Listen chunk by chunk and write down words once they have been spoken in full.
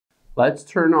Let's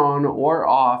turn on or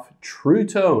off True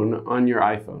Tone on your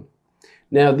iPhone.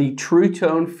 Now, the True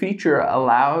Tone feature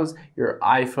allows your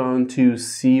iPhone to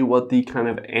see what the kind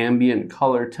of ambient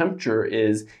color temperature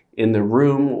is in the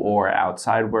room or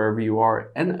outside, wherever you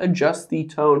are, and adjust the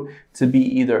tone to be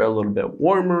either a little bit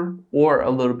warmer or a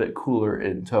little bit cooler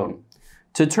in tone.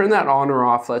 To turn that on or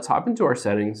off, let's hop into our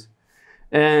settings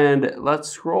and let's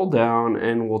scroll down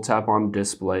and we'll tap on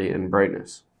Display and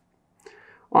Brightness.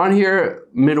 On here,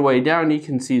 midway down, you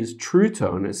can see is True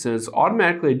Tone. It says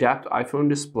automatically adapt iPhone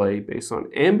display based on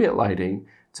ambient lighting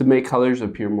to make colors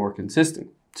appear more consistent.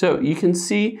 So you can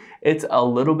see it's a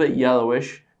little bit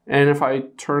yellowish, and if I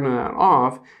turn that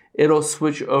off, it'll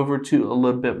switch over to a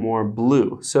little bit more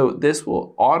blue. So this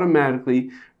will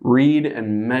automatically read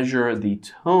and measure the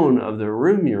tone of the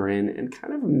room you're in and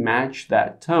kind of match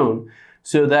that tone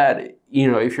so that, you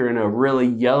know, if you're in a really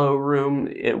yellow room,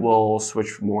 it will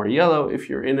switch more yellow. If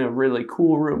you're in a really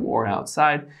cool room or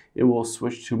outside, it will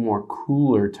switch to more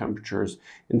cooler temperatures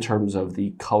in terms of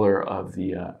the color of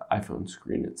the iPhone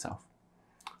screen itself.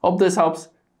 Hope this helps.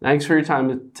 Thanks for your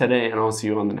time today, and I'll see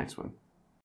you on the next one.